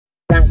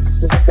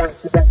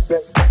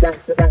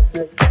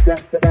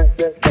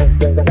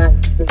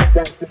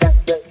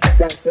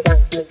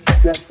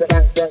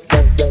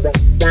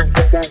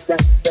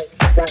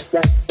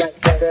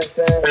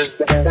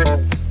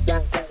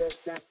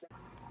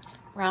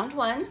Round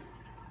one.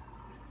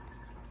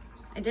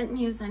 I didn't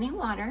use any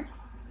water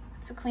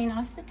to clean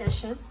off the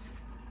dishes.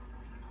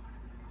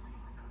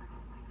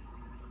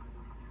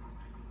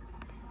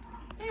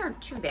 They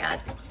aren't too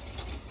bad.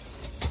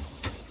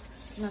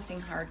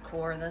 Nothing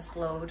hardcore this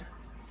load.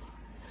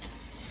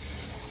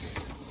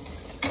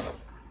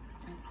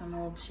 And some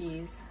old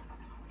cheese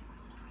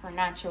for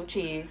nacho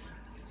cheese.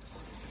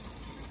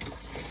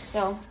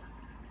 So,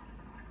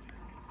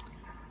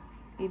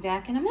 be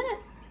back in a minute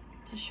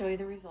to show you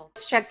the results.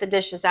 Let's check the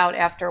dishes out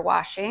after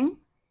washing.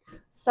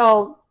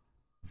 So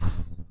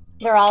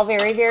they're all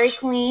very, very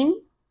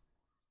clean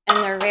and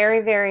they're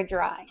very, very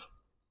dry.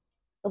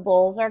 The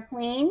bowls are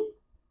clean.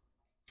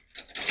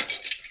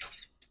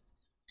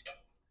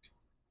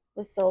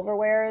 The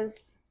silverware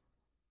is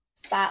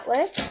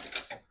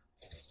spotless.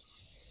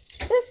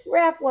 This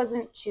wrap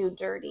wasn't too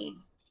dirty,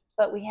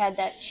 but we had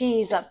that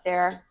cheese up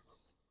there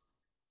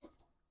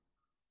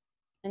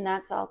and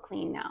that's all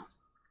clean now.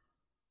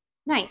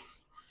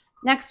 Nice.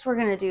 Next, we're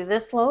going to do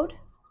this load.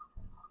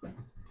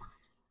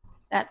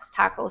 That's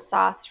taco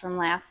sauce from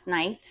last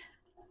night.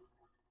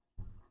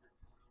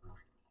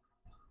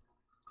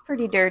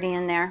 Pretty dirty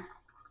in there.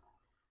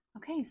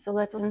 Okay, so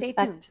let's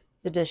inspect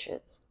the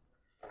dishes.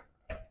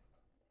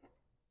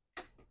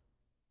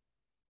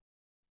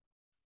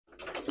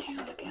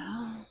 There we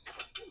go.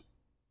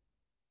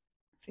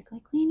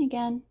 Perfectly clean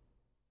again.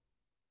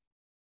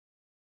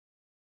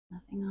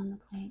 Nothing on the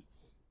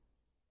plates.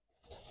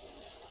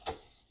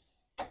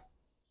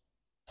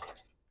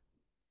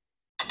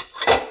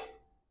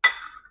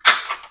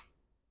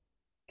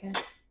 Good.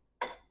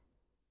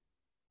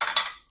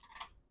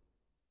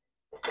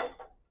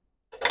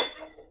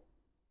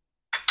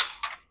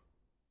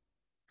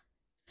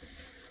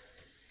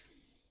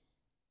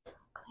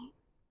 Clean.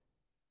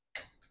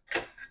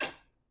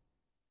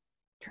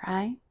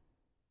 Dry.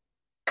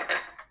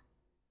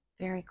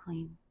 Very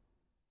clean.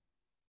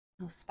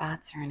 No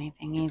spots or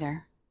anything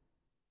either.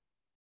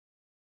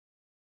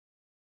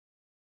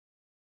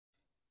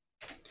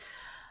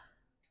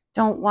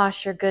 Don't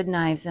wash your good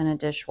knives in a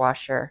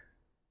dishwasher.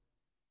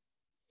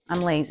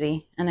 I'm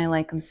lazy and I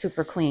like them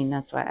super clean.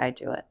 That's why I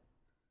do it.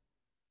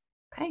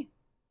 Okay.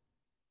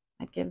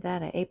 I'd give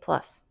that an A+.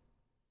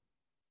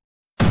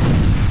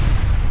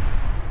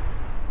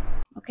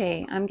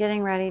 Okay, I'm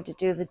getting ready to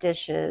do the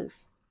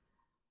dishes.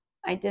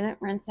 I didn't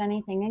rinse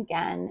anything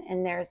again,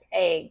 and there's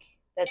egg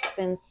that's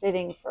been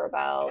sitting for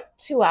about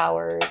 2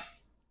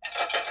 hours.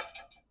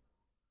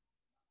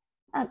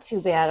 Not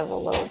too bad of a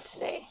load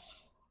today.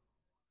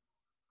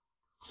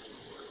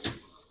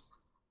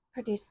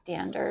 Pretty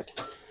standard.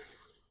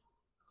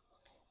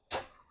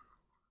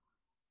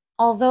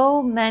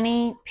 Although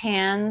many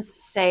pans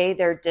say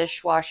they're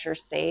dishwasher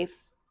safe,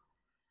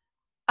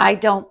 I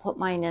don't put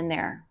mine in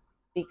there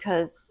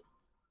because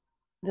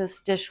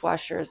this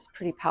dishwasher is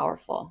pretty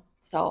powerful.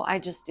 So I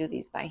just do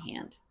these by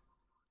hand.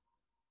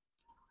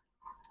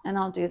 And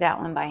I'll do that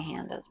one by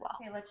hand as well.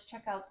 Okay, let's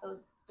check out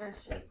those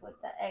dishes with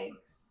the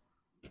eggs.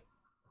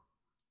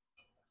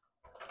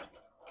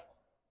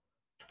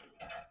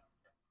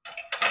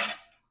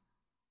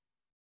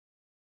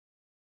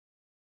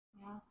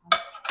 Awesome.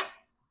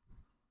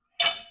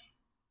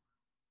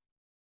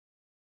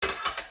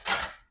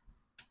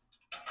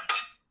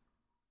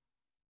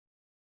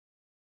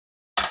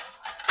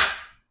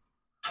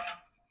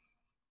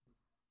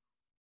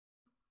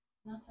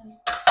 Nothing.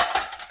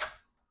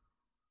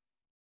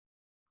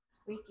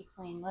 Squeaky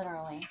clean,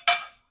 literally.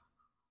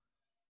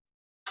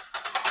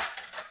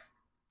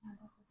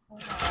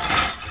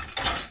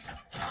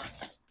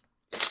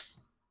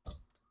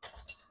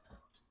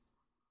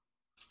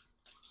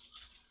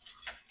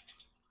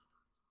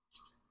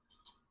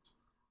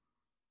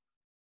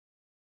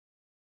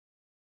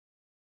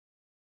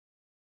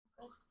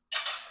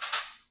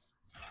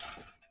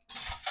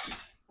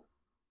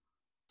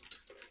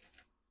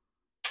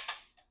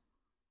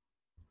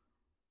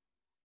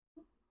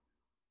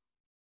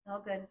 All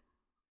good.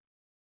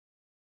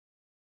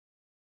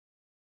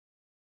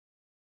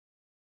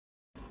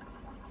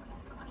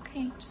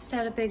 Okay, just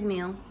had a big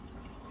meal.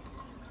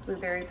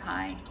 Blueberry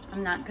pie.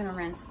 I'm not gonna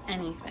rinse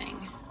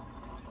anything.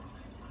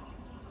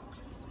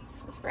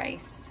 This was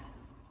rice.